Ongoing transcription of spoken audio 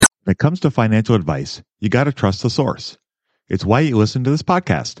When it comes to financial advice, you got to trust the source. It's why you listen to this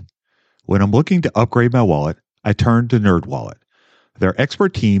podcast. When I'm looking to upgrade my wallet, I turn to NerdWallet. Their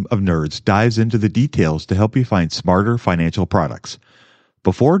expert team of nerds dives into the details to help you find smarter financial products.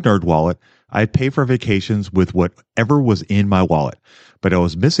 Before NerdWallet, I'd pay for vacations with whatever was in my wallet, but I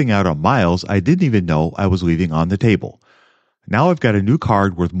was missing out on miles I didn't even know I was leaving on the table. Now I've got a new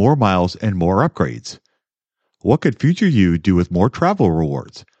card worth more miles and more upgrades. What could future you do with more travel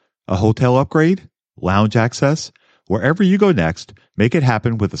rewards? A hotel upgrade? Lounge access? Wherever you go next, make it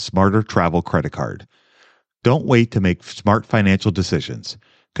happen with a smarter travel credit card. Don't wait to make smart financial decisions.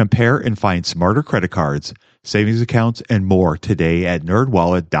 Compare and find smarter credit cards, savings accounts, and more today at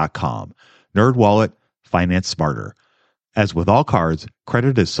nerdwallet.com. NerdWallet, finance smarter. As with all cards,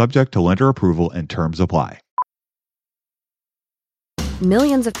 credit is subject to lender approval and terms apply.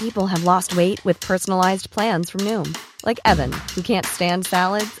 Millions of people have lost weight with personalized plans from Noom. Like Evan, who can't stand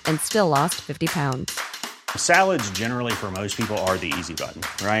salads and still lost 50 pounds. Salads generally for most people are the easy button,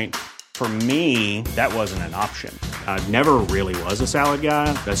 right? For me, that wasn't an option. I never really was a salad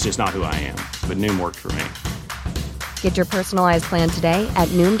guy. That's just not who I am. But Noom worked for me. Get your personalized plan today at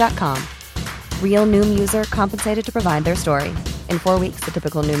Noom.com. Real Noom user compensated to provide their story. In 4 weeks, the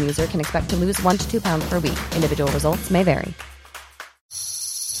typical Noom user can expect to lose 1 to 2 pounds per week. Individual results may vary.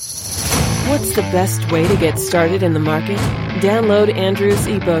 What's the best way to get started in the market? Download Andrew's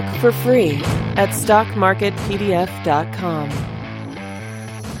ebook for free at stockmarketpdf.com.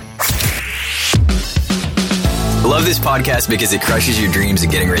 Love this podcast because it crushes your dreams of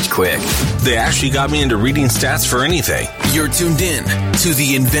getting rich quick. They actually got me into reading stats for anything. You're tuned in to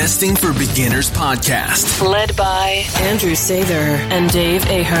the Investing for Beginners podcast. Led by Andrew Sather and Dave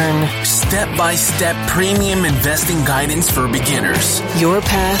Ahern. Step-by-step premium investing guidance for beginners. Your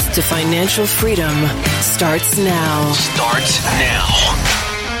path to financial freedom starts now. Starts now.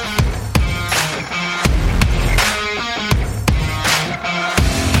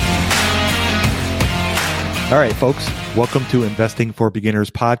 All right, folks, welcome to Investing for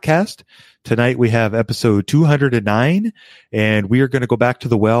Beginners podcast. Tonight we have episode 209, and we are going to go back to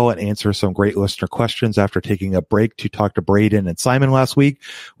the well and answer some great listener questions after taking a break to talk to Braden and Simon last week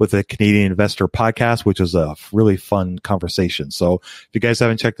with the Canadian Investor podcast, which was a really fun conversation. So if you guys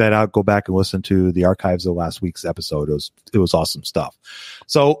haven't checked that out, go back and listen to the archives of last week's episode. It was awesome stuff.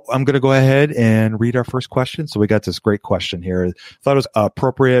 So I'm going to go ahead and read our first question. So we got this great question here. Thought it was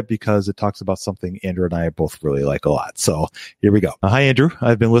appropriate because it talks about something Andrew and I both really like a lot. So here we go. Hi, Andrew.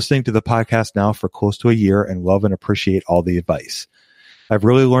 I've been listening to the podcast now for close to a year and love and appreciate all the advice. I've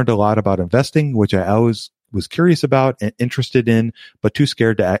really learned a lot about investing, which I always was curious about and interested in, but too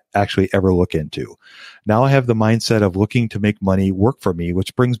scared to actually ever look into. Now I have the mindset of looking to make money work for me,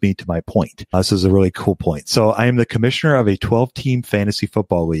 which brings me to my point. This is a really cool point. So I am the commissioner of a 12-team fantasy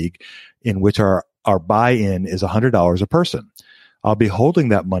football league in which our buy-in is $100 a person. I'll be holding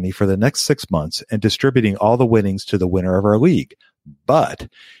that money for the next 6 months and distributing all the winnings to the winner of our league. But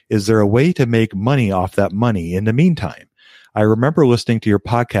is there a way to make money off that money in the meantime? I remember listening to your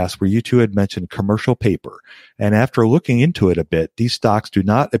podcast where you two had mentioned commercial paper, and after looking into it a bit, these stocks do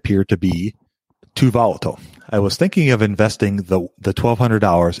not appear to be too volatile. I was thinking of investing the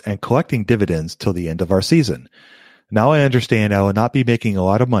 $1,200 and collecting dividends till the end of our season. Now I understand I will not be making a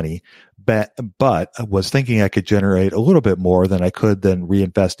lot of money, but I was thinking I could generate a little bit more than I could then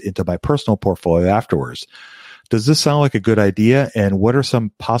reinvest into my personal portfolio afterwards. Does this sound like a good idea? And what are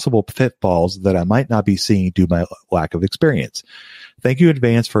some possible pitfalls that I might not be seeing due to my lack of experience? Thank you in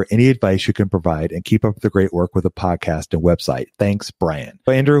advance for any advice you can provide, and keep up the great work with the podcast and website. Thanks, Brian.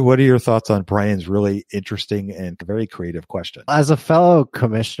 Andrew, what are your thoughts on Brian's really interesting and very creative question? As a fellow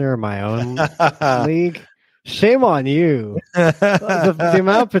commissioner of my own league, shame on you. The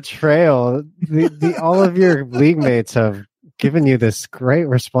amount of betrayal, all of your league mates have given you this great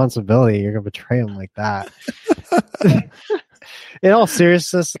responsibility. You're going to betray them like that. In all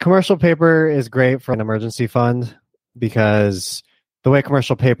seriousness, commercial paper is great for an emergency fund because the way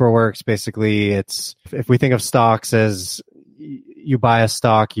commercial paper works, basically, it's if we think of stocks as you buy a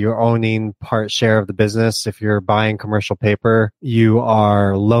stock, you're owning part share of the business. If you're buying commercial paper, you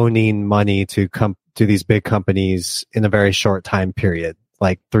are loaning money to these big companies in a very short time period,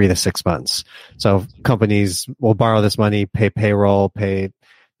 like 3 to 6 months. So companies will borrow this money, pay payroll, pay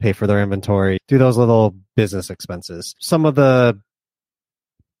for their inventory, do those little business expenses. Some of the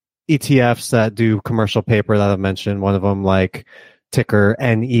ETFs that do commercial paper that I've mentioned, one of them like ticker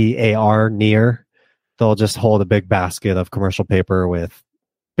NEAR, they'll just hold a big basket of commercial paper with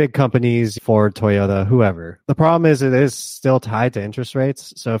big companies, Ford, Toyota, whoever. The problem is it is still tied to interest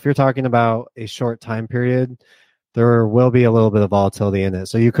rates. So if you're talking about a short time period, there will be a little bit of volatility in it.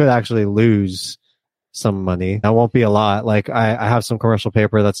 So you could actually lose some money. That won't be a lot. Like I have some commercial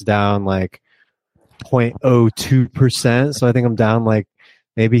paper that's down like 0.02%. So I think I'm down like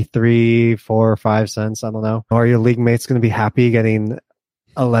maybe 3, 4, or 5 cents. I don't know. Are your league mates going to be happy getting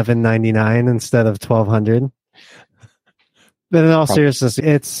 $11.99 instead of $12.00? But in all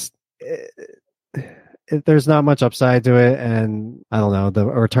seriousness, there's not much upside to it, and I don't know, the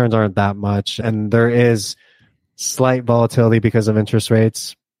returns aren't that much, and there is slight volatility because of interest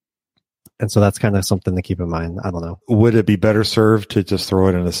rates, and so that's kind of something to keep in mind. I don't know. Would it be better served to just throw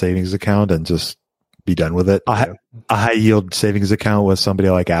it in a savings account and just be done with it? A high yield savings account with somebody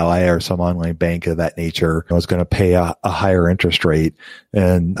like Ally or some online bank of that nature was going to pay a higher interest rate,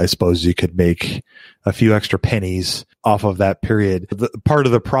 and I suppose you could make a few extra pennies off of that period. Part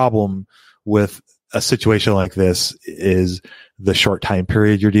of the problem with a situation like this is the short time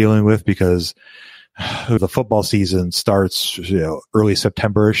period you're dealing with, because the football season starts, early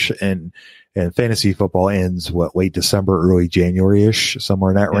September-ish, and fantasy football ends late December, early January-ish,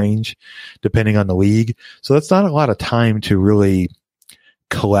 somewhere in that range, depending on the league. So that's not a lot of time to really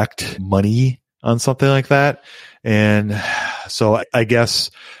collect money on something like that. And so I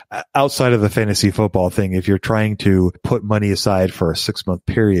guess outside of the fantasy football thing, if you're trying to put money aside for a 6-month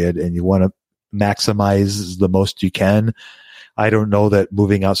period and you want to maximize the most you can, I don't know that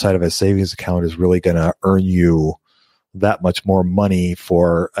moving outside of a savings account is really going to earn you that much more money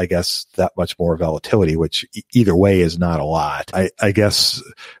for, I guess, that much more volatility, which either way is not a lot. I guess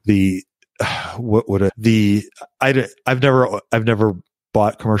I've never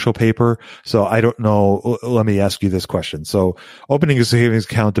bought commercial paper, so I don't know. Let me ask you this question. So opening a savings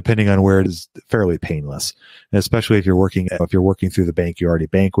account, depending on where it is, fairly painless, and especially if you're working through the bank you already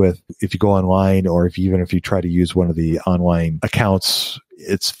bank with. If you go online, or even if you try to use one of the online accounts,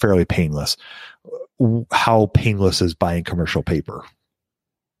 it's fairly painless. How painless is buying commercial paper?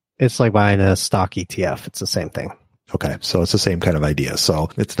 It's like buying a stock ETF. It's the same thing. Okay, so it's the same kind of idea. So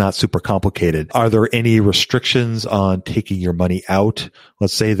it's not super complicated. Are there any restrictions on taking your money out?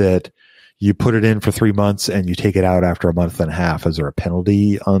 Let's say that you put it in for 3 months and you take it out after a month and a half. Is there a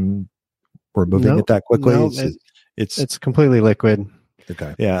penalty on removing it that quickly? No, it's completely liquid.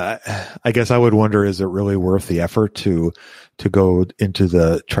 Okay. Yeah. I guess I would wonder, is it really worth the effort to go into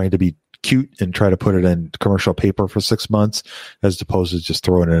the trying to be cute and try to put it in commercial paper for 6 months as opposed to just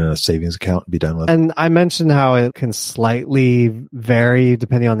throwing it in a savings account and be done with it? And I mentioned how it can slightly vary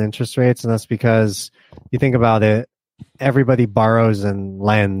depending on interest rates, and that's because you think about it, everybody borrows and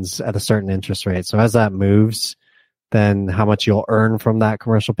lends at a certain interest rate. So as that moves, then how much you'll earn from that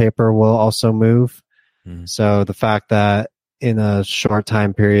commercial paper will also move. Mm-hmm. So the fact that in a short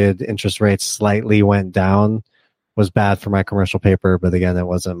time period, interest rates slightly went down was bad for my commercial paper, but again, it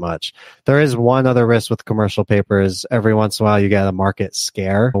wasn't much. There is one other risk with commercial paper is every once in a while you get a market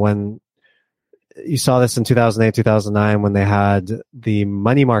scare. When you saw this in 2008, 2009, when they had the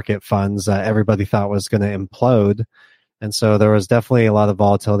money market funds that everybody thought was going to implode. And so there was definitely a lot of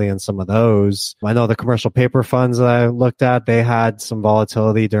volatility in some of those. I know the commercial paper funds that I looked at, they had some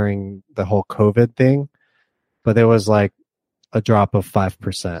volatility during the whole COVID thing, but it was like a drop of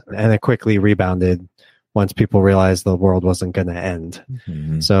 5%, and it quickly rebounded once people realized the world wasn't going to end.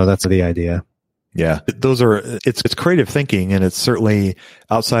 Mm-hmm. So that's the idea. Yeah. It's creative thinking, and it's certainly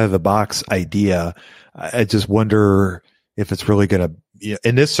outside of the box idea. I just wonder if it's really going to,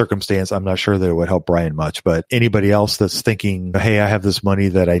 in this circumstance, I'm not sure that it would help Brian much, but anybody else that's thinking, hey, I have this money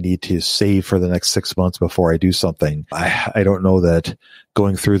that I need to save for the next 6 months before I do something. I don't know that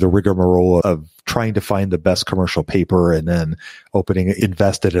going through the rigmarole of trying to find the best commercial paper and then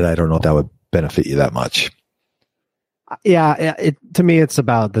invested it, I don't know if that would benefit you that much. Yeah, to me, it's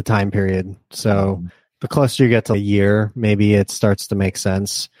about the time period. So the closer you get to a year, maybe it starts to make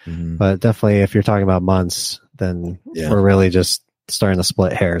sense. Mm-hmm. But definitely, if you're talking about months, then we're really just starting to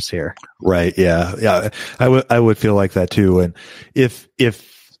split hairs here. Right. Yeah. Yeah. I would feel like that too. And if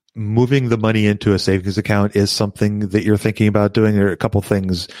moving the money into a savings account is something that you're thinking about doing, there are a couple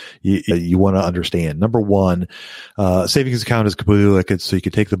things you want to understand. Number one, savings account is completely liquid, so you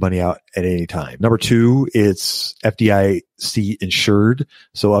can take the money out at any time. Number two, it's FDIC insured.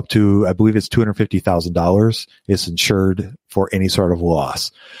 So up to, I believe it's $250,000 is insured for any sort of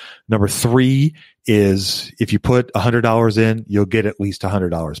loss. Number three is if you put $100 in, you'll get at least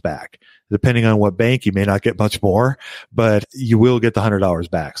 $100 back. Depending on what bank, you may not get much more, but you will get the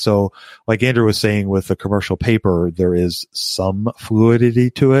 $100 back. So like Andrew was saying with the commercial paper, there is some fluidity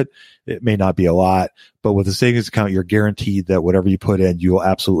to it. It may not be a lot, but with a savings account, you're guaranteed that whatever you put in, you will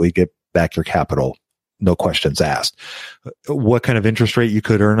absolutely get back your capital no questions asked. What kind of interest rate you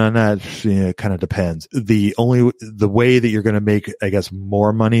could earn on that, it kind of depends. The way that you're going to make, I guess,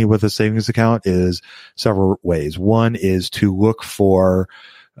 more money with a savings account is several ways. One is to look for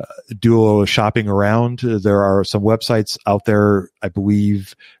do a little shopping around. There are some websites out there. I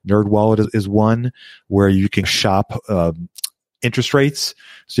believe NerdWallet is one where you can shop interest rates.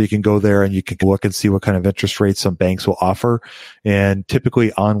 So you can go there and you can look and see what kind of interest rates some banks will offer. And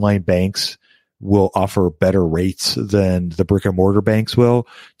typically online banks will offer better rates than the brick and mortar banks will,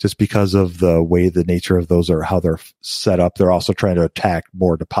 just because of the way the nature of those are, how they're set up. They're also trying to attack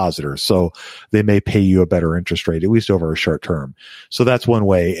more depositors. So they may pay you a better interest rate, at least over a short term. So that's one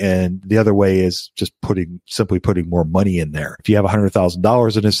way. And the other way is just simply putting more money in there. If you have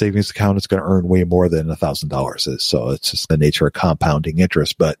 $100,000 in a savings account, it's going to earn way more than $1,000 is. So it's just the nature of compounding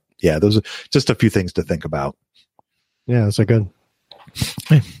interest. But yeah, those are just a few things to think about. Yeah, those are good.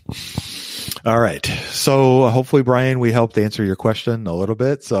 All right. So hopefully, Brian, we helped answer your question a little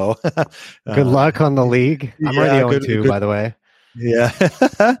bit. So good luck on the league. I'm already 0-2, by the way. Yeah.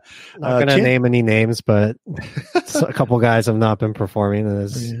 Not going to name any names, but a couple guys have not been performing.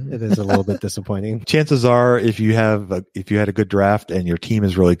 It is a little bit disappointing. Chances are, if you had a good draft and your team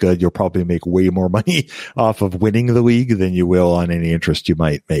is really good, you'll probably make way more money off of winning the league than you will on any interest you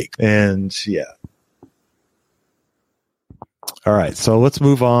might make. And yeah. All right, so let's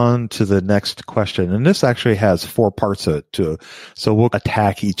move on to the next question. And this actually has 4 parts to it, so we'll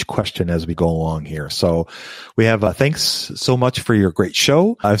attack each question as we go along here. So we have, thanks so much for your great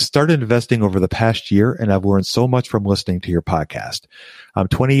show. I've started investing over the past year, and I've learned so much from listening to your podcast. I'm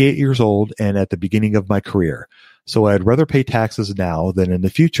 28 years old and at the beginning of my career, so I'd rather pay taxes now than in the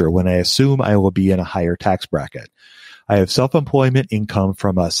future when I assume I will be in a higher tax bracket. I have self-employment income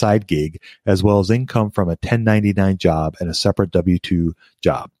from a side gig, as well as income from a 1099 job and a separate W-2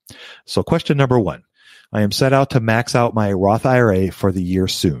 job. So question number 1, I am set out to max out my Roth IRA for the year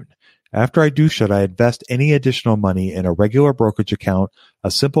soon. After I do, should I invest any additional money in a regular brokerage account,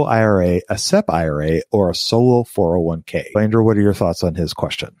 a simple IRA, a SEP IRA, or a solo 401k? Andrew, what are your thoughts on his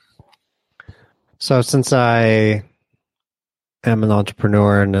question? So since I am an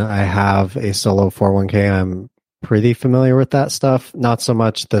entrepreneur and I have a solo 401k, I'm pretty familiar with that stuff. Not so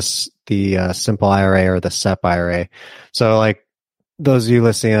much the simple IRA or the SEP IRA. So like those of you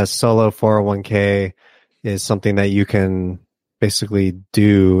listening, a solo 401k is something that you can basically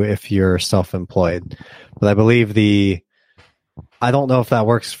do if you're self-employed. But I believe I don't know if that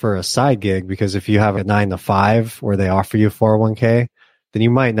works for a side gig, because if you have a 9 to 5 where they offer you 401k, then you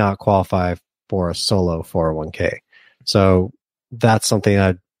might not qualify for a solo 401k. So that's something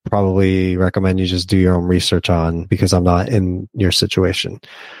I'd probably recommend you just do your own research on, because I'm not in your situation.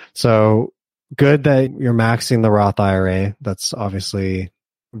 So good that you're maxing the Roth IRA. That's obviously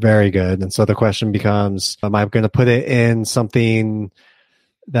very good. And so the question becomes, am I going to put it in something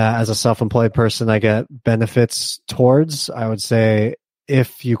that as a self-employed person I get benefits towards? I would say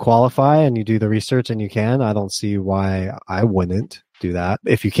if you qualify and you do the research and you can, I don't see why I wouldn't do that.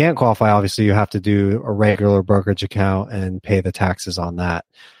 If you can't qualify, obviously you have to do a regular brokerage account and pay the taxes on that.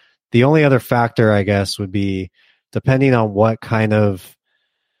 The only other factor, I guess, would be depending on what kind of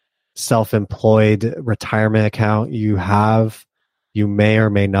self-employed retirement account you have, you may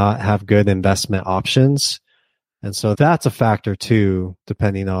or may not have good investment options. And so that's a factor too,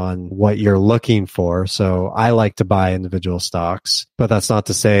 depending on what you're looking for. So I like to buy individual stocks, but that's not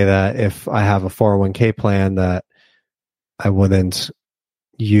to say that if I have a 401k plan that I wouldn't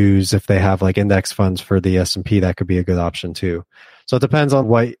use if they have like index funds for the S&P, that could be a good option too. So it depends on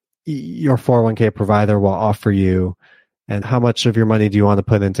what your 401k provider will offer you and how much of your money do you want to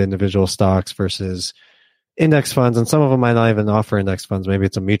put into individual stocks versus index funds. And some of them might not even offer index funds. Maybe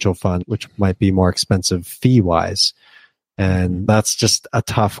it's a mutual fund, which might be more expensive fee wise. And that's just a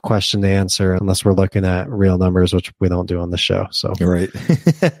tough question to answer unless we're looking at real numbers, which we don't do on the show. So, right.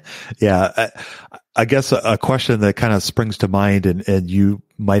 Yeah. I guess a question that kind of springs to mind, and you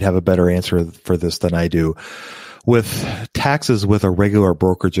might have a better answer for this than I do. With taxes with a regular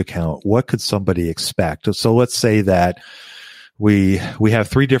brokerage account, what could somebody expect? So let's say that we have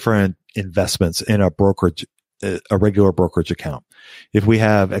 3 different investments in a regular brokerage account. If we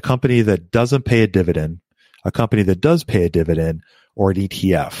have a company that doesn't pay a dividend, a company that does pay a dividend, or an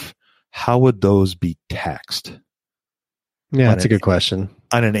ETF, how would those be taxed? Yeah, that's a good question.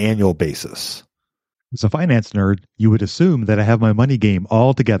 On an annual basis. As a finance nerd, you would assume that I have my money game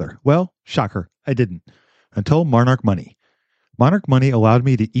all together. Well, shocker, I didn't. Until Monarch Money. Monarch Money allowed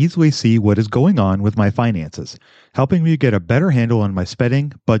me to easily see what is going on with my finances, helping me get a better handle on my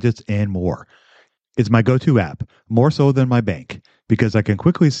spending, budgets, and more. It's my go-to app, more so than my bank, because I can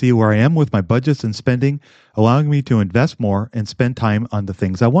quickly see where I am with my budgets and spending, allowing me to invest more and spend time on the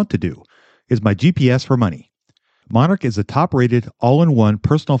things I want to do. It's my GPS for money. Monarch is a top-rated, all-in-one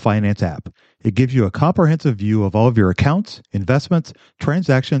personal finance app. It gives you a comprehensive view of all of your accounts, investments,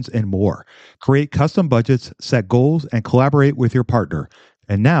 transactions, and more. Create custom budgets, set goals, and collaborate with your partner.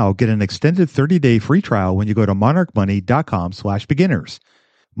 And now get an extended 30-day free trial when you go to monarchmoney.com/beginners.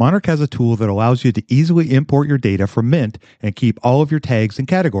 Monarch has a tool that allows you to easily import your data from Mint and keep all of your tags and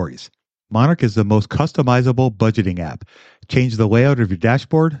categories. Monarch is the most customizable budgeting app. Change the layout of your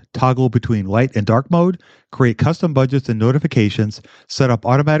dashboard, toggle between light and dark mode, create custom budgets and notifications, set up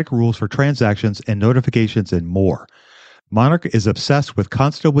automatic rules for transactions and notifications, and more. Monarch is obsessed with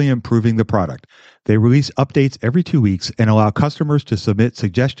constantly improving the product. They release updates every 2 weeks and allow customers to submit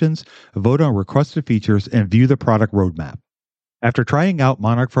suggestions, vote on requested features, and view the product roadmap. After trying out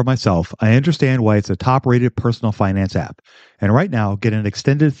Monarch for myself, I understand why it's a top-rated personal finance app. And right now, get an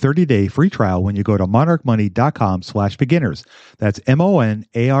extended 30-day free trial when you go to monarchmoney.com/beginners. That's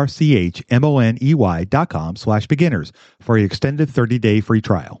monarchmoney.com/beginners for your extended 30-day free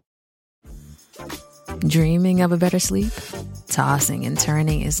trial. Dreaming of a better sleep? Tossing and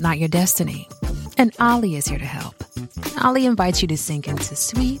turning is not your destiny. And Ollie is here to help. Ollie invites you to sink into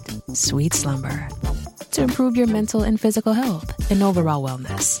sweet, sweet slumber to improve your mental and physical health and overall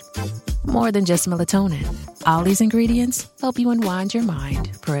wellness. More than just melatonin, Ollie's ingredients help you unwind your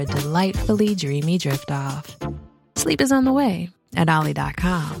mind for a delightfully dreamy drift off. Sleep is on the way at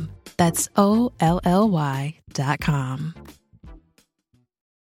Ollie.com. That's OLLY.com.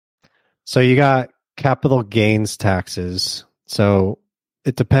 So you got capital gains taxes. So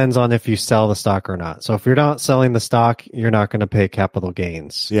it depends on if you sell the stock or not. So if you're not selling the stock, you're not going to pay capital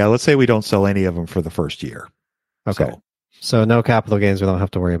gains. Yeah, let's say we don't sell any of them for the first year. Okay. So no capital gains. We don't have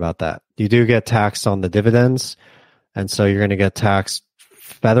to worry about that. You do get taxed on the dividends. And so you're going to get taxed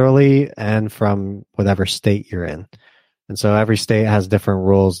federally and from whatever state you're in. And so every state has different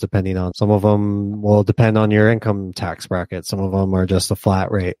rules depending on, some of them will depend on your income tax bracket. Some of them are just a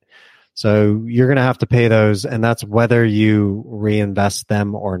flat rate. So you're going to have to pay those, and that's whether you reinvest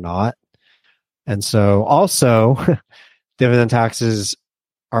them or not. And so also, dividend taxes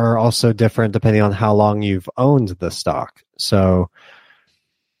are also different depending on how long you've owned the stock. So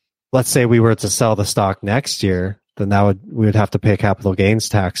let's say we were to sell the stock next year, then we would have to pay capital gains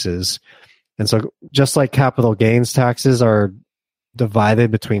taxes. And so just like capital gains taxes are divided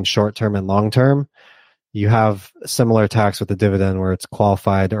between short-term and long-term, you have a similar tax with the dividend where it's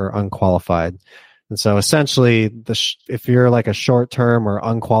qualified or unqualified. And so essentially, if you're like a short-term or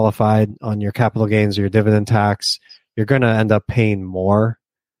unqualified on your capital gains or your dividend tax, you're going to end up paying more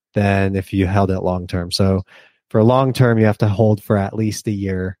than if you held it long-term. So for long-term, you have to hold for at least a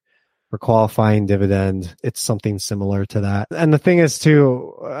year. For qualifying dividend, it's something similar to that. And the thing is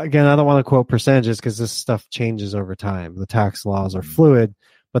too, again, I don't want to quote percentages because this stuff changes over time. The tax laws are fluid.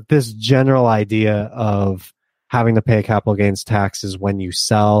 But this general idea of having to pay capital gains taxes when you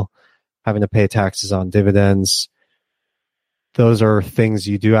sell, having to pay taxes on dividends, those are things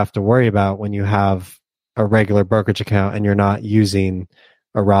you do have to worry about when you have a regular brokerage account and you're not using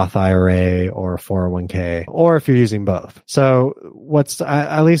a Roth IRA or a 401k, or if you're using both. So what's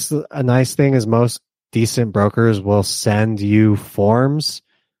at least a nice thing is most decent brokers will send you forms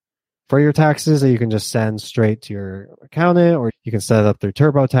for your taxes that you can just send straight to your accountant, or you can set it up through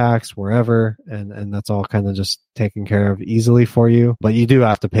TurboTax, wherever, and that's all kind of just taken care of easily for you. But you do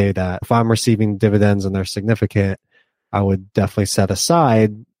have to pay that. If I'm receiving dividends and they're significant, I would definitely set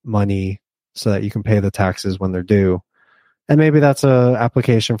aside money so that you can pay the taxes when they're due. And maybe that's a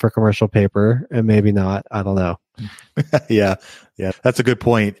application for commercial paper, and maybe not. I don't know. Yeah, that's a good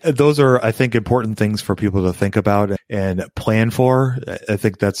point. Those are, I think, important things for people to think about and plan for. I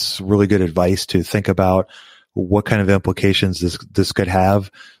think that's really good advice to think about what kind of implications this could have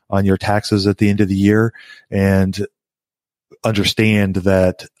on your taxes at the end of the year, and understand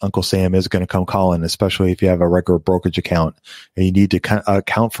that Uncle Sam is going to come calling, especially if you have a regular brokerage account, and you need to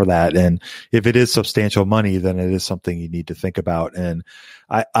account for that. And if it is substantial money, then it is something you need to think about. And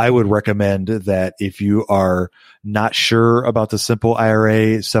I would recommend that if you are not sure about the simple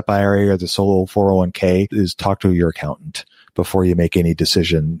IRA, SEP IRA, or the solo 401k, is talk to your accountant before you make any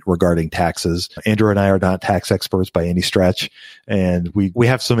decision regarding taxes. Andrew and I are not tax experts by any stretch, and we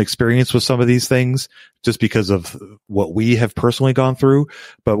have some experience with some of these things just because of what we have personally gone through,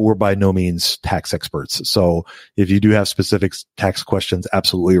 but we're by no means tax experts. So if you do have specific tax questions,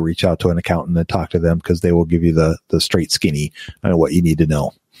 absolutely reach out to an accountant and talk to them, because they will give you the straight skinny on what you need to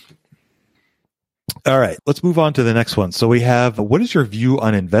know. All right, let's move on to the next one. So we have, what is your view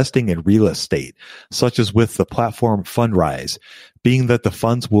on investing in real estate, such as with the platform Fundrise, being that the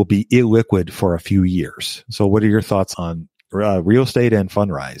funds will be illiquid for a few years? So what are your thoughts on real estate and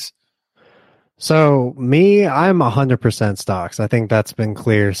Fundrise? So me, I'm 100% stocks. I think that's been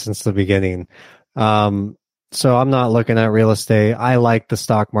clear since the beginning. So I'm not looking at real estate. I like the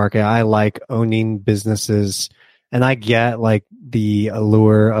stock market. I like owning businesses, and I get like the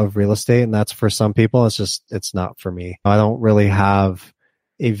allure of real estate, and that's for some people. It's not for me. I don't really have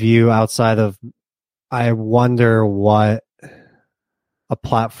a view outside of, I wonder what a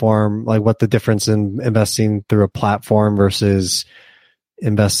platform, like what the difference in investing through a platform versus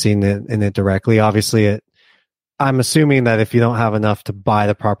investing in it directly. Obviously, I'm assuming that if you don't have enough to buy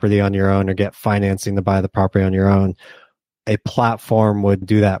the property on your own or get financing to buy the property on your own, a platform would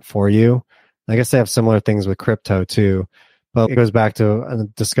do that for you. I guess they have similar things with crypto too, but it goes back to a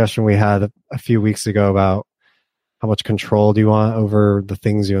discussion we had a few weeks ago about how much control do you want over the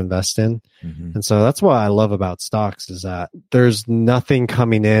things you invest in. Mm-hmm. And so that's what I love about stocks, is that there's nothing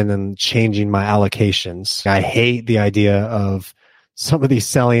coming in and changing my allocations. I hate the idea of somebody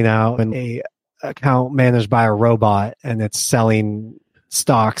selling out an account managed by a robot and it's selling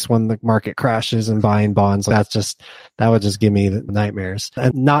stocks when the market crashes and buying bonds. That would just give me nightmares.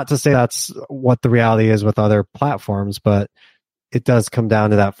 And not to say that's what the reality is with other platforms, but it does come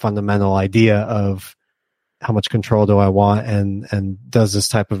down to that fundamental idea of how much control do I want, and does this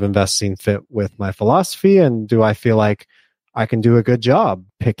type of investing fit with my philosophy, and do I feel like I can do a good job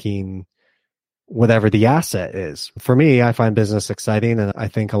picking whatever the asset is. For me, I find business exciting, and I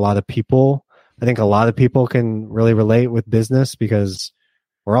think a lot of people can really relate with business because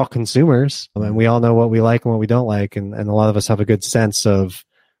we're all consumers and we all know what we like and what we don't like. And a lot of us have a good sense of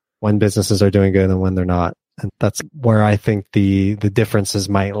when businesses are doing good and when they're not. And that's where I think the differences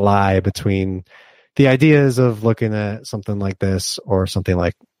might lie between the ideas of looking at something like this or something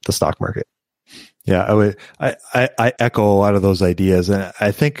like the stock market. Yeah, I echo a lot of those ideas. And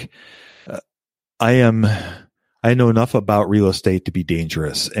I think I know enough about real estate to be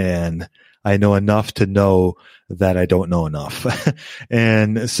dangerous, and I know enough to know that I don't know enough.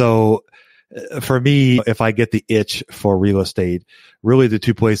 And so for me, if I get the itch for real estate, really the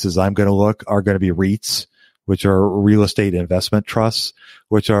two places I'm going to look are going to be REITs, which are real estate investment trusts,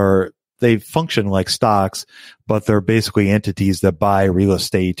 they function like stocks, but they're basically entities that buy real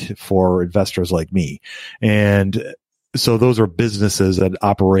estate for investors like me. And so those are businesses that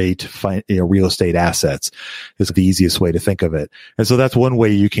operate real estate assets is the easiest way to think of it. And so that's one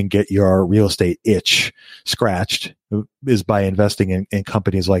way you can get your real estate itch scratched, is by investing in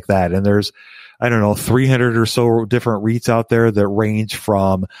companies like that. And there's, 300 or so different REITs out there that range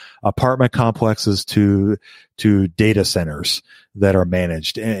from apartment complexes to data centers that are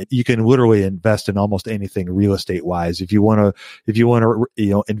managed. And you can literally invest in almost anything real estate wise. If you want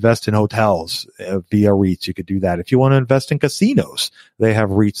to, invest in hotels via REITs, you could do that. If you want to invest in casinos, they have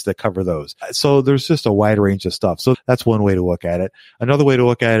REITs that cover those. So there's just a wide range of stuff. So that's one way to look at it. Another way to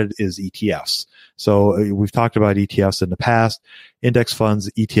look at it is ETFs. So we've talked about ETFs in the past, index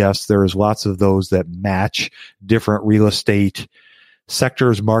funds, ETFs. There's lots of those that match different real estate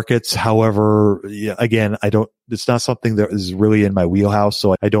sectors, markets. However, again, it's not something that is really in my wheelhouse,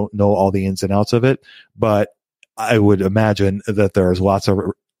 so I don't know all the ins and outs of it, but I would imagine that there's lots of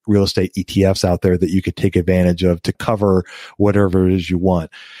real estate ETFs out there that you could take advantage of to cover whatever it is you want.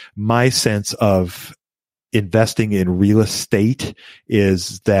 My sense of investing in real estate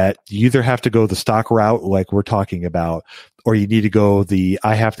is that you either have to go the stock route like we're talking about, or you need to go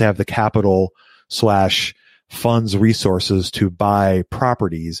I have to have the capital / funds resources to buy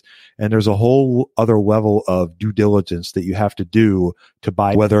properties. And there's a whole other level of due diligence that you have to do to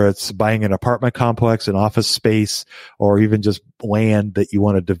buy, whether it's buying an apartment complex, an office space, or even just land that you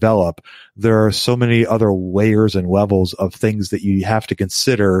want to develop. There are so many other layers and levels of things that you have to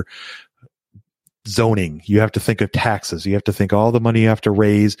consider. Zoning, you have to think of taxes, you have to think all the money you have to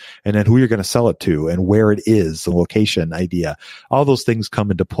raise, and then who you're going to sell it to and where it is, the location idea. All those things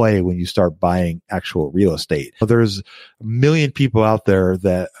come into play when you start buying actual real estate. There's a million people out there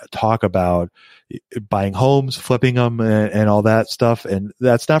that talk about buying homes, flipping them, and all that stuff. And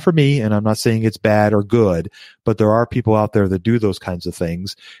that's not for me. And I'm not saying it's bad or good, but there are people out there that do those kinds of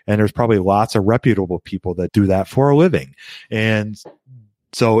things. And there's probably lots of reputable people that do that for a living. And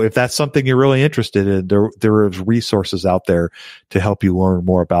so if that's something you're really interested in, there is resources out there to help you learn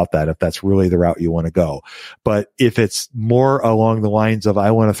more about that if that's really the route you want to go. But if it's more along the lines of,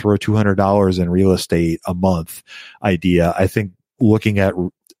 I want to throw $200 in real estate a month idea, I think looking at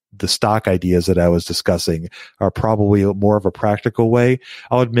the stock ideas that I was discussing are probably more of a practical way.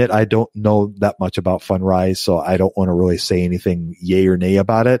 I'll admit I don't know that much about Fundrise, so I don't want to really say anything yay or nay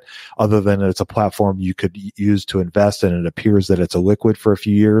about it, other than it's a platform you could use to invest, and it appears that it's a liquid for a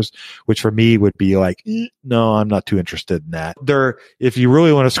few years, which for me would be like, no, I'm not too interested in that. If you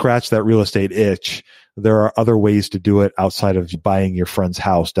really want to scratch that real estate itch, there are other ways to do it outside of buying your friend's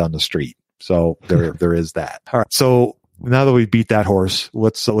house down the street. So there is that. All right. So now that we beat that horse,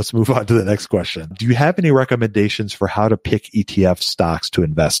 let's move on to the next question. Do you have any recommendations for how to pick ETF stocks to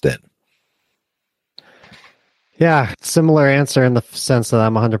invest in? Yeah, similar answer in the sense that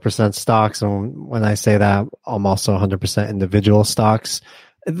I'm 100% stocks. And when I say that, I'm also 100% individual stocks.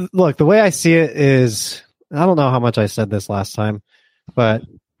 Look, the way I see it is, I don't know how much I said this last time, but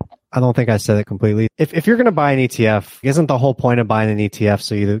I don't think I said it completely. If you're going to buy an ETF, isn't the whole point of buying an ETF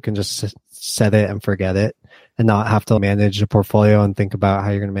so you can just set it and forget it and not have to manage a portfolio and think about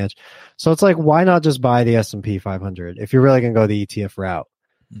how you're going to manage? So it's like, why not just buy the S&P 500 if you're really going to go the ETF route?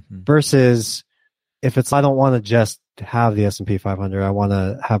 Versus if it's, I don't want to just have the S&P 500, I want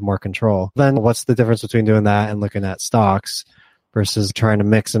to have more control. Then what's the difference between doing that and looking at stocks versus trying to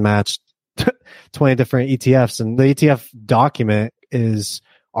mix and match 20 different ETFs? And the ETF document is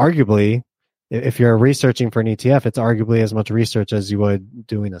arguably, if you're researching for an ETF, it's arguably as much research as you would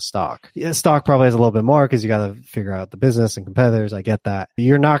doing a stock. Yeah, stock probably has a little bit more because you got to figure out the business and competitors. I get that.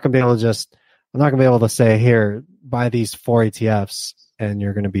 You're not going to be able to I'm not going to be able to say, here, buy these 4 ETFs and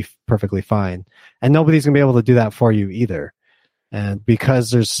you're going to be perfectly fine. And nobody's going to be able to do that for you either. And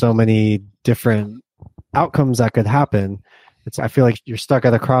because there's so many different outcomes that could happen, I feel like you're stuck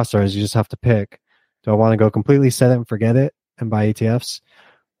at a crossroads. You just have to pick. Do I want to go completely set it and forget it and buy ETFs?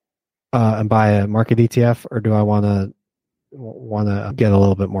 And buy a market ETF, or do I want to get a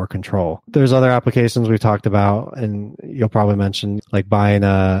little bit more control? There's other applications we've talked about, and you'll probably mention like buying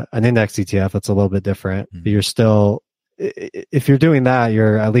an index ETF. That's a little bit different. But you're still, if you're doing that,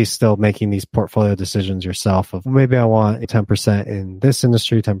 you're at least still making these portfolio decisions yourself of maybe I want 10% in this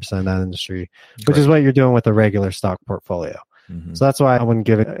industry, 10% in that industry, which is what you're doing with a regular stock portfolio. So that's why I wouldn't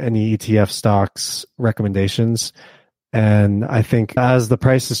give any ETF stocks recommendations. And I think as the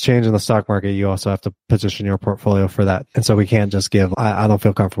prices change in the stock market, you also have to position your portfolio for that. And so we can't just I don't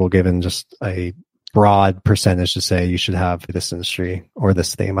feel comfortable giving just a broad percentage to say you should have this industry or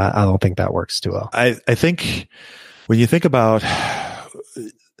this theme. I don't think that works too well. I think when you think about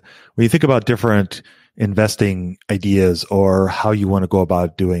different investing ideas or how you want to go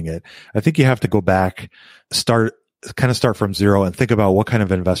about doing it, I think you have to go back, start from zero and think about what kind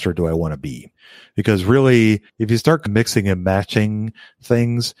of investor do I want to be? Because really, if you start mixing and matching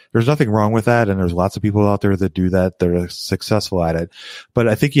things, there's nothing wrong with that. And there's lots of people out there that do that. They're successful at it. But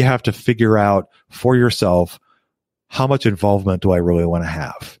I think you have to figure out for yourself, how much involvement do I really want to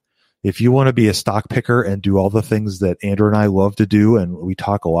have? If you want to be a stock picker and do all the things that Andrew and I love to do, and we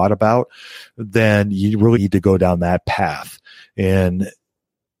talk a lot about, then you really need to go down that path. And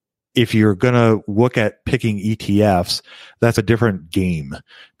if you're going to look at picking ETFs, that's a different game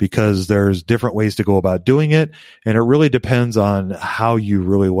because there's different ways to go about doing it. And it really depends on how you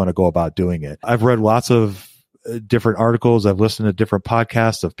really want to go about doing it. I've read lots of different articles. I've listened to different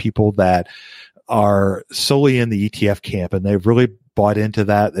podcasts of people that are solely in the ETF camp, and they've really bought into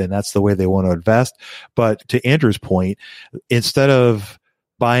that, and that's the way they want to invest. But to Andrew's point, instead of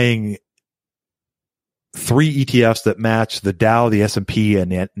buying 3 ETFs that match the Dow, the S&P,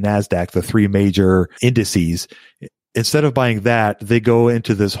 and the NASDAQ, the 3 major indices, instead of buying that, they go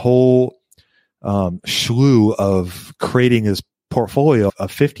into this whole slew of creating this portfolio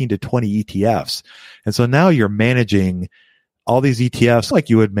of 15 to 20 ETFs. And so now you're managing all these ETFs like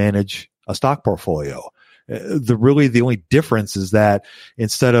you would manage a stock portfolio. The only difference is that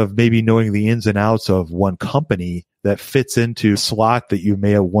instead of maybe knowing the ins and outs of one company that fits into a slot that you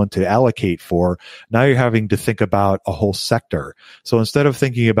may want to allocate for, now you're having to think about a whole sector. So instead of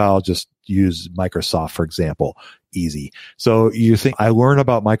thinking about, just use Microsoft, for example, easy. So you think, I learn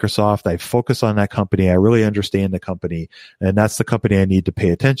about Microsoft, I focus on that company, I really understand the company, and that's the company I need to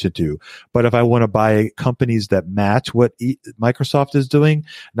pay attention to. But if I want to buy companies that match what Microsoft is doing,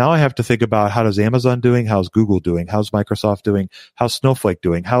 now I have to think about, how does Amazon doing? How's Google doing? How's Microsoft doing? How's Snowflake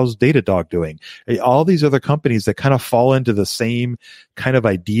doing? How's Datadog doing? All these other companies that kind of fall into the same kind of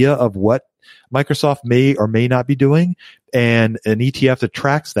idea of what Microsoft may or may not be doing, and an ETF that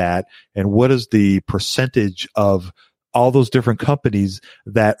tracks that, and what is the percentage of all those different companies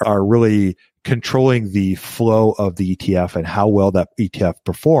that are really controlling the flow of the ETF and how well that ETF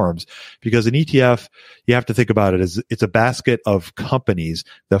performs. Because an ETF, you have to think about it as it's a basket of companies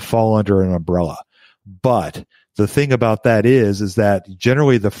that fall under an umbrella. But the thing about that is that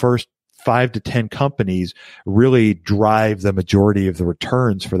generally the first 5 to 10 companies really drive the majority of the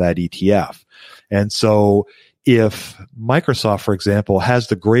returns for that ETF. And so if Microsoft, for example, has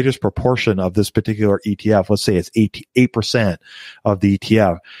the greatest proportion of this particular ETF, let's say it's 8% of the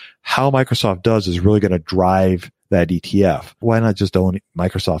ETF, how Microsoft does is really going to drive that ETF. Why not just own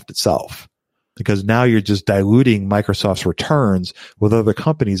Microsoft itself? Because now you're just diluting Microsoft's returns with other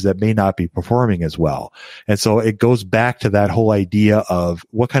companies that may not be performing as well. And so it goes back to that whole idea of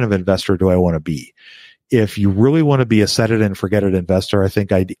what kind of investor do I want to be? If you really want to be a set it and forget it investor, I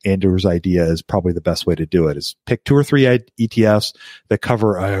think Andrew's idea is probably the best way to do it, is pick 2 or 3 ETFs that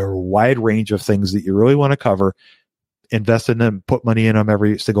cover a wide range of things that you really want to cover, invest in them, put money in them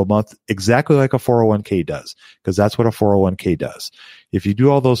every single month, exactly like a 401k does, because that's what a 401k does. If you do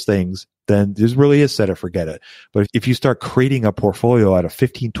all those things, then there's really a set it, forget it. But if you start creating a portfolio out of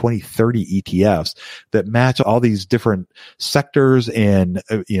 15, 20, 30 ETFs that match all these different sectors and,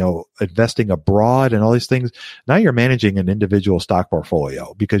 investing abroad and all these things, now you're managing an individual stock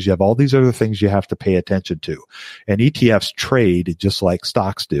portfolio because you have all these other things you have to pay attention to. And ETFs trade just like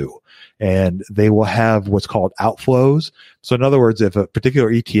stocks do. And they will have what's called outflows. So in other words, if a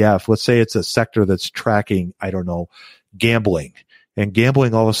particular ETF, let's say it's a sector that's tracking, gambling, and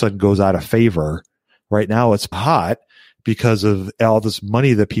gambling all of a sudden goes out of favor. Right now it's hot because of all this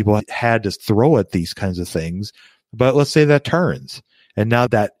money that people had to throw at these kinds of things. But let's say that turns. And now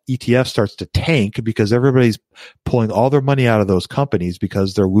that ETF starts to tank because everybody's pulling all their money out of those companies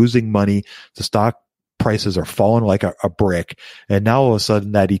because they're losing money. The stock prices are falling like a brick. And now all of a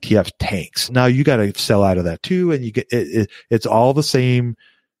sudden that ETF tanks. Now you got to sell out of that too. And you get it's all the same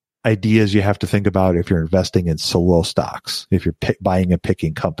ideas you have to think about if you're investing in solo stocks, if you're buying and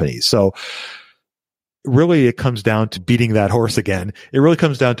picking companies. So really it comes down to beating that horse again. It really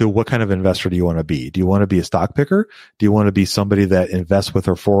comes down to what kind of investor do you want to be? Do you want to be a stock picker? Do you want to be somebody that invests with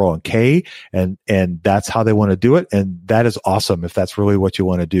their 401k and that's how they want to do it? And that is awesome if that's really what you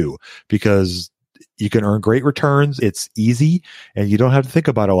want to do, because you can earn great returns. It's easy and you don't have to think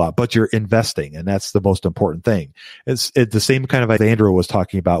about it a lot, but you're investing. And that's the most important thing. It's the same kind of as Andrew was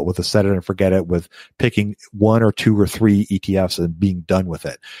talking about with the set it and forget it, with picking 1 or 2 or 3 ETFs and being done with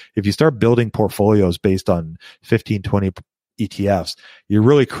it. If you start building portfolios based on 15, 20 ETFs, you're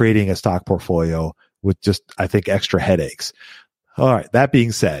really creating a stock portfolio with just, I think, extra headaches. All right. That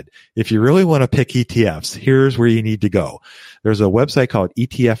being said, if you really want to pick ETFs, here's where you need to go. There's a website called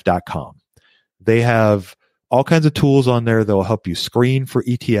ETF.com. They have all kinds of tools on there that will help you screen for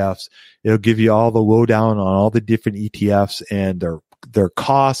ETFs. It'll give you all the lowdown on all the different ETFs and their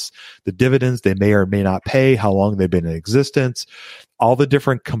costs, the dividends they may or may not pay, how long they've been in existence, all the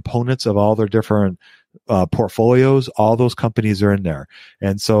different components of all their different portfolios. All those companies are in there.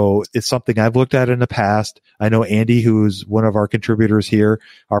 And so it's something I've looked at in the past. I know Andy, who's one of our contributors here,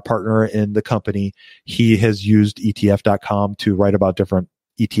 our partner in the company, he has used ETF.com to write about different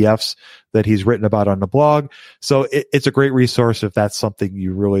ETFs that he's written about on the blog. So it's a great resource if that's something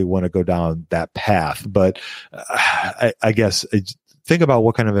you really want to go down that path. But I guess think about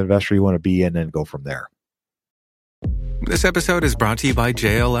what kind of investor you want to be and then go from there. This episode is brought to you by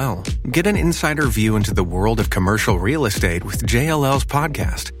JLL. Get an insider view into the world of commercial real estate with JLL's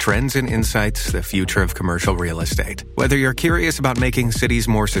podcast, Trends and Insights, the Future of Commercial Real Estate. Whether you're curious about making cities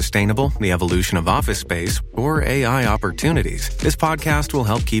more sustainable, the evolution of office space, or AI opportunities, this podcast will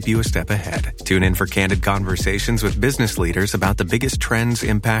help keep you a step ahead. Tune in for candid conversations with business leaders about the biggest trends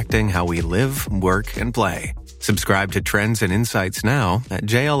impacting how we live, work, and play. Subscribe to Trends and Insights now at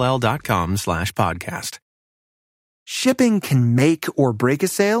jll.com/podcast. Shipping can make or break a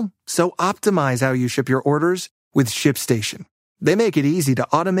sale, so optimize how you ship your orders with ShipStation. They make it easy to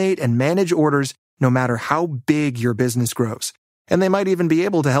automate and manage orders no matter how big your business grows. And they might even be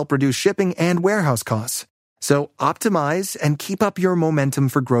able to help reduce shipping and warehouse costs. So optimize and keep up your momentum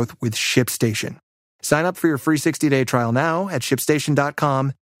for growth with ShipStation. Sign up for your free 60-day trial now at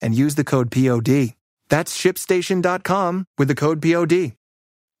ShipStation.com and use the code POD. That's ShipStation.com with the code POD.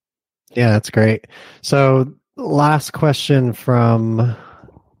 Yeah, that's great. So last question from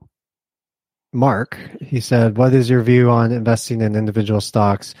Mark. He said, what is your view on investing in individual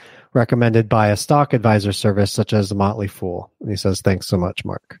stocks recommended by a stock advisor service such as The Motley Fool? And he says, thanks so much,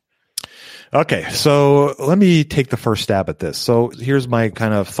 Mark. Okay, so let me take the first stab at this. So here's my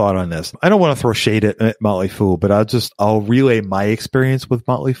kind of thought on this. I don't want to throw shade at Motley Fool, but I'll relay my experience with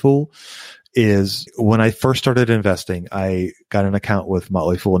Motley Fool. Is when I first started investing, I got an account with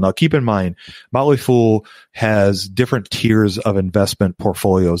Motley Fool. Now, keep in mind, Motley Fool has different tiers of investment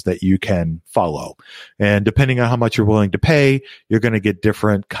portfolios that you can follow. And depending on how much you're willing to pay, you're going to get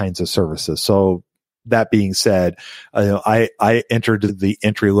different kinds of services. So that being said, I entered the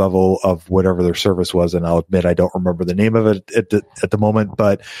entry level of whatever their service was, and I'll admit I don't remember the name of it at the moment,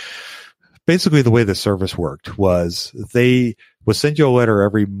 but basically the way the service worked was they would send you a letter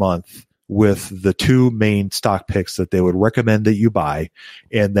every month with the two main stock picks that they would recommend that you buy,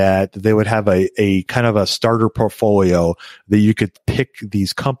 and that they would have a kind of a starter portfolio that you could pick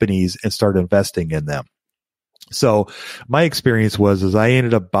these companies and start investing in them. So my experience is I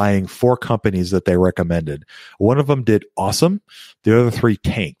ended up buying 4 companies that they recommended. One of them did awesome. The other 3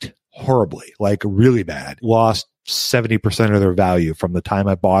 tanked horribly, like really bad, lost 70% of their value from the time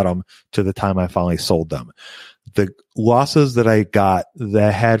I bought them to the time I finally sold them. The losses that I got that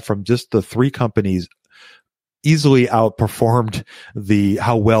I had from just the 3 companies easily outperformed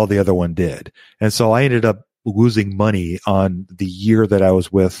how well the other one did. And so I ended up losing money on the year that I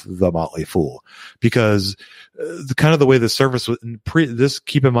was with the Motley Fool, because the way the service was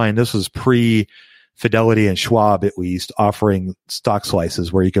keep in mind, this was pre Fidelity and Schwab, at least, offering stock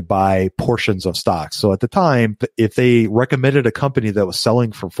slices where you could buy portions of stocks. So at the time, if they recommended a company that was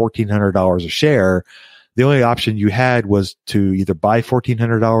selling for $1,400 a share, the only option you had was to either buy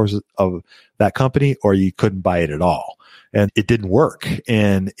 $1,400 of that company, or you couldn't buy it at all. And it didn't work.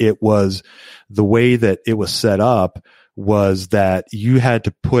 And it was the way that it was set up was that you had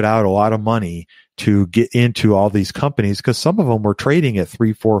to put out a lot of money to get into all these companies, because some of them were trading at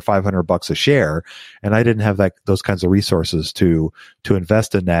 $300, $400, $500 a share. And I didn't have those kinds of resources to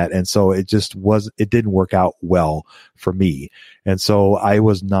invest in that. And so it didn't work out well for me. And so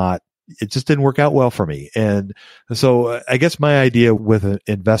it just didn't work out well for me. And so I guess my idea with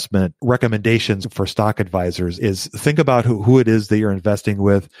investment recommendations for stock advisors is think about who it is that you're investing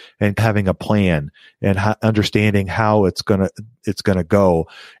with, and having a plan and understanding how it's going to go.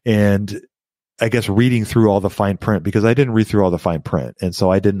 And I guess reading through all the fine print, because I didn't read through all the fine print. And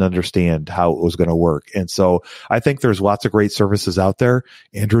so I didn't understand how it was going to work. And so I think there's lots of great services out there,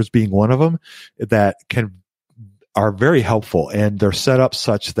 Andrew's being one of them, that are very helpful, and they're set up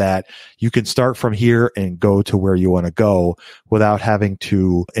such that you can start from here and go to where you want to go without having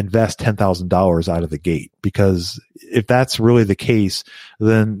to invest $10,000 out of the gate. Because if that's really the case,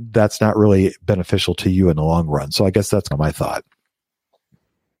 then that's not really beneficial to you in the long run. So I guess that's my thought.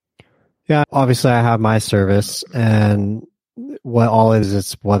 Yeah, obviously I have my service, and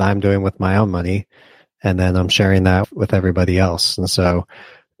it's what I'm doing with my own money, and then I'm sharing that with everybody else. And so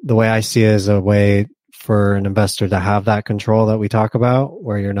the way I see it is a way for an investor to have that control that we talk about,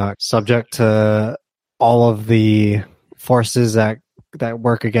 where you're not subject to all of the forces that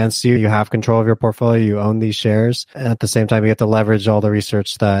work against you. You have control of your portfolio. You own these shares. And at the same time, you get to leverage all the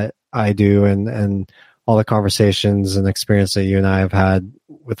research that I do and all the conversations and experience that you and I have had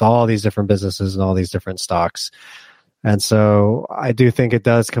with all these different businesses and all these different stocks. And so I do think it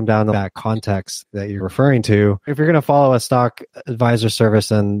does come down to that context that you're referring to. If you're going to follow a stock advisor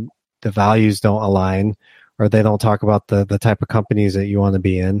service and the values don't align, or they don't talk about the type of companies that you want to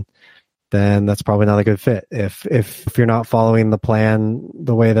be in, then that's probably not a good fit. If you're not following the plan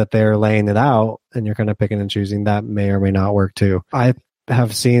the way that they're laying it out, and you're kind of picking and choosing, that may or may not work too. I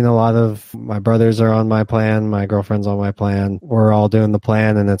have seen a lot of my brothers are on my plan, my girlfriend's on my plan. We're all doing the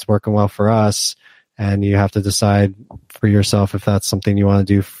plan, and it's working well for us. And you have to decide for yourself if that's something you want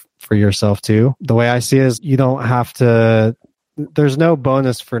to do for yourself too. The way I see it is you don't have to. There's no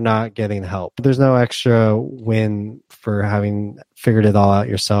bonus for not getting help. There's no extra win for having figured it all out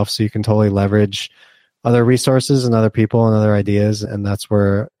yourself. So you can totally leverage other resources and other people and other ideas. And that's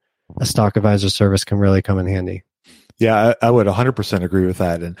where a stock advisor service can really come in handy. Yeah, I would 100% agree with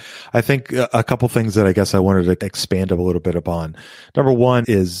that. And I think a couple things that I guess I wanted to expand a little bit upon. Number one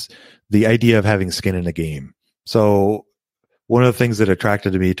is the idea of having skin in the game. So one of the things that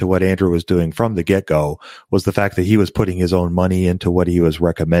attracted me to what Andrew was doing from the get-go was the fact that he was putting his own money into what he was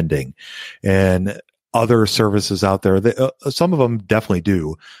recommending. And other services out there, some of them definitely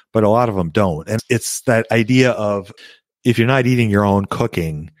do, but a lot of them don't. And it's that idea of, if you're not eating your own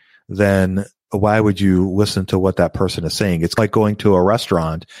cooking, then why would you listen to what that person is saying? It's like going to a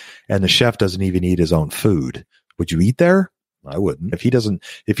restaurant and the chef doesn't even eat his own food. Would you eat there? I wouldn't. If he doesn't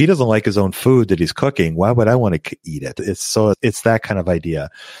like his own food that he's cooking, why would I want to eat it? It's that kind of idea.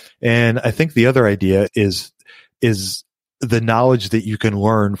 And I think the other idea is the knowledge that you can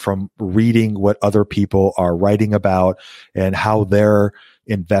learn from reading what other people are writing about and how they're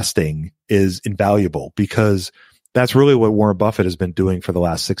investing is invaluable, because that's really what Warren Buffett has been doing for the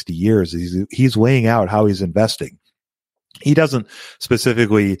last 60 years. He's laying out how he's investing. He doesn't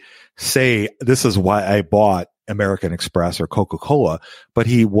specifically say, this is why I bought American Express or Coca-Cola, but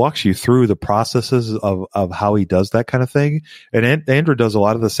he walks you through the processes of how he does that kind of thing. And Andrew does a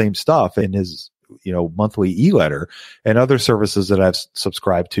lot of the same stuff in his monthly e-letter, and other services that I've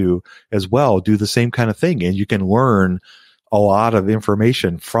subscribed to as well do the same kind of thing. And you can learn a lot of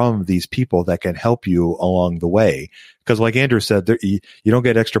information from these people that can help you along the way. Because like Andrew said, you don't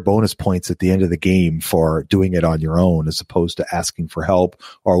get extra bonus points at the end of the game for doing it on your own, as opposed to asking for help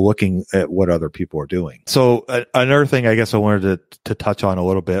or looking at what other people are doing. So another thing I guess I wanted to touch on a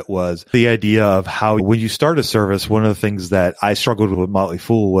little bit was the idea of how when you start a service, one of the things that I struggled with Motley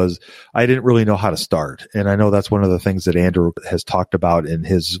Fool was I didn't really know how to start. And I know that's one of the things that Andrew has talked about in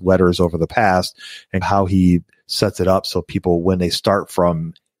his letters over the past, and how he sets it up so people, when they start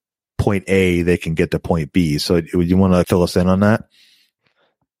from point A, they can get to point B. So you want to fill us in on that?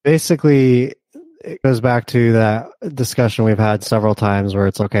 Basically, it goes back to that discussion we've had several times where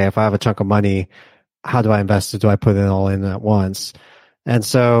it's okay, if I have a chunk of money, how do I invest it? Do I put it all in at once? And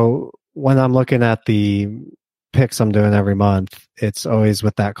so when I'm looking at the picks I'm doing every month, it's always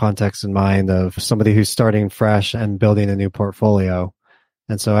with that context in mind of somebody who's starting fresh and building a new portfolio.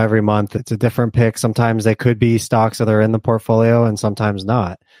 And so every month it's a different pick. Sometimes they could be stocks that are in the portfolio and sometimes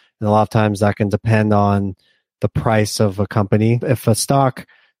not. And a lot of times that can depend on the price of a company. If a stock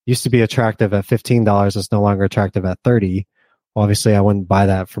used to be attractive at $15, it's no longer attractive at $30. Obviously, I wouldn't buy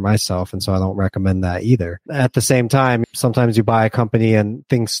that for myself, and so I don't recommend that either. At the same time, sometimes you buy a company and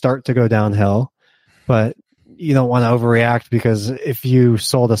things start to go downhill, but you don't want to overreact, because if you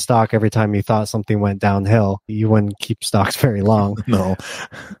sold a stock every time you thought something went downhill, you wouldn't keep stocks very long. No.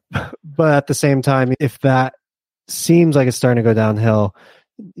 But at the same time, if that seems like it's starting to go downhill,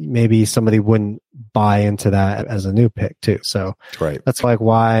 maybe somebody wouldn't buy into that as a new pick too. So right. That's like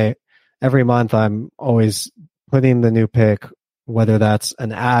why every month I'm always putting the new pick, whether that's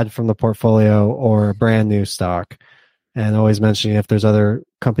an ad from the portfolio or a brand new stock, and always mentioning if there's other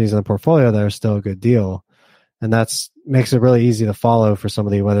companies in the portfolio that are still a good deal. And that's makes it really easy to follow for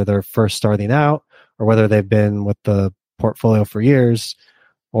somebody, whether they're first starting out or whether they've been with the portfolio for years,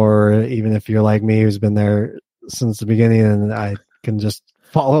 or even if you're like me, who's been there since the beginning, and I can just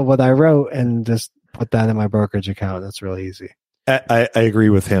follow what I wrote and just put that in my brokerage account. That's really easy. I agree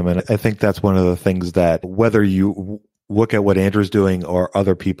with him. And I think that's one of the things that, whether you look at what Andrew's doing or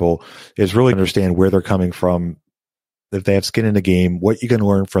other people, is really understand where they're coming from, if they have skin in the game, what you can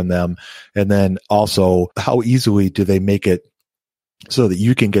learn from them, and then also how easily do they make it so that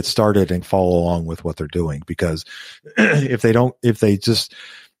you can get started and follow along with what they're doing. Because if they just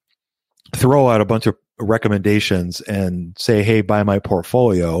throw out a bunch of recommendations and say, hey, buy my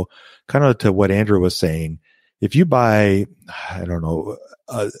portfolio, kind of to what Andrew was saying, if you buy, I don't know,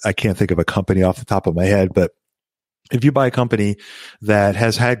 I can't think of a company off the top of my head, but if you buy a company that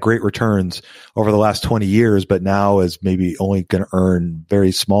has had great returns over the last 20 years, but now is maybe only going to earn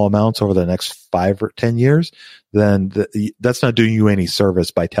very small amounts over the next 5 or 10 years, then that's not doing you any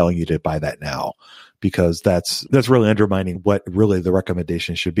service by telling you to buy that now, because that's really undermining what really the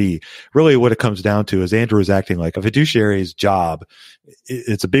recommendation should be. Really what it comes down to is Andrew is acting like a fiduciary's job.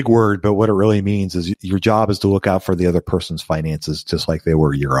 It's a big word, but what it really means is your job is to look out for the other person's finances just like they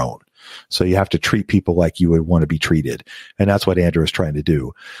were your own. So you have to treat people like you would want to be treated. And that's what Andrew is trying to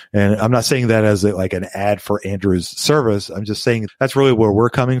do. And I'm not saying that as like an ad for Andrew's service. I'm just saying that's really where we're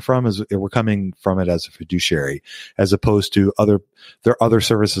coming from, is we're coming from it as a fiduciary, as opposed to there are other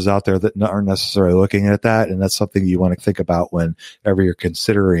services out there that aren't necessarily looking at that. And that's something you want to think about whenever you're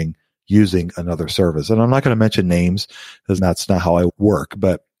considering using another service. And I'm not going to mention names, because that's not how I work,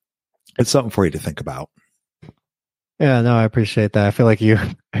 but it's something for you to think about. Yeah, no, I appreciate that. I feel like you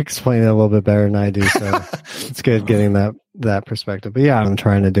explain it a little bit better than I do, so it's good getting that perspective. But yeah, I'm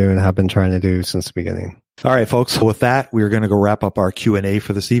trying to do and have been trying to do since the beginning. All right, folks. So with that, we're going to go wrap up our Q&A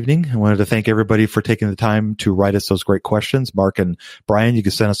for this evening. I wanted to thank everybody for taking the time to write us those great questions. Mark and Brian, you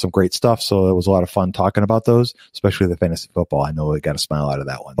can send us some great stuff. So it was a lot of fun talking about those, especially the fantasy football. I know we got a smile out of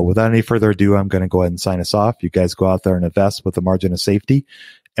that one. But without any further ado, I'm going to go ahead and sign us off. You guys go out there and invest with the margin of safety.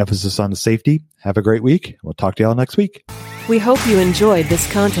 Emphasis on the safety. Have a great week. We'll talk to y'all next week. We hope you enjoyed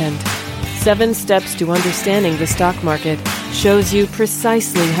this content. 7 Steps to Understanding the Stock Market shows you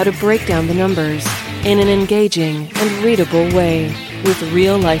precisely how to break down the numbers in an engaging and readable way with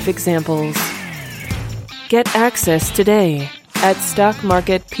real-life examples. Get access today at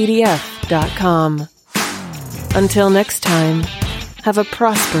stockmarketpdf.com. Until next time, have a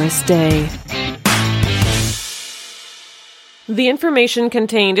prosperous day. The information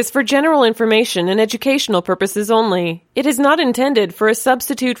contained is for general information and educational purposes only. It is not intended for a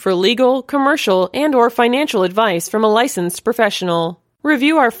substitute for legal, commercial, and/or financial advice from a licensed professional.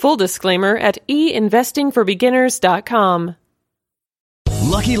 Review our full disclaimer at einvestingforbeginners.com.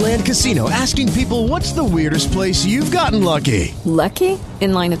 Lucky Land Casino, asking people, what's the weirdest place you've gotten lucky? Lucky?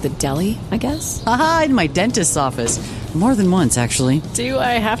 In line at the deli, I guess? Aha, in my dentist's office. More than once, actually. Do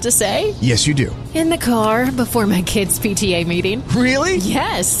I have to say? Yes, you do. In the car before my kids' PTA meeting. Really?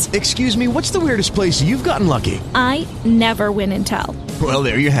 Yes. Excuse me, what's the weirdest place you've gotten lucky? I never win and tell. Well,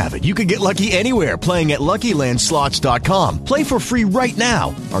 there you have it. You can get lucky anywhere, playing at LuckyLandSlots.com. Play for free right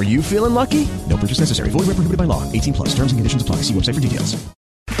now. Are you feeling lucky? No purchase necessary. Void where prohibited by law. 18 plus. Terms and conditions apply. See website for details.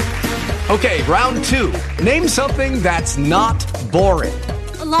 Okay, round two. Name something that's not boring.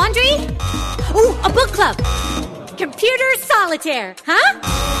 A laundry? Ooh, a book club. Computer solitaire, huh?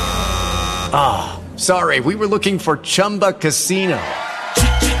 Ah, oh, sorry. We were looking for Chumba Casino.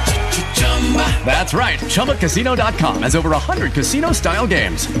 That's right. ChumbaCasino.com has over 100 casino-style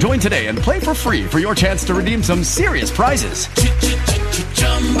games. Join today and play for free for your chance to redeem some serious prizes.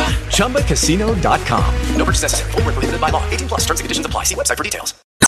 ChumbaCasino.com. No purchase necessary. Void where prohibited by law. 18 plus. Terms and conditions apply. See website for details.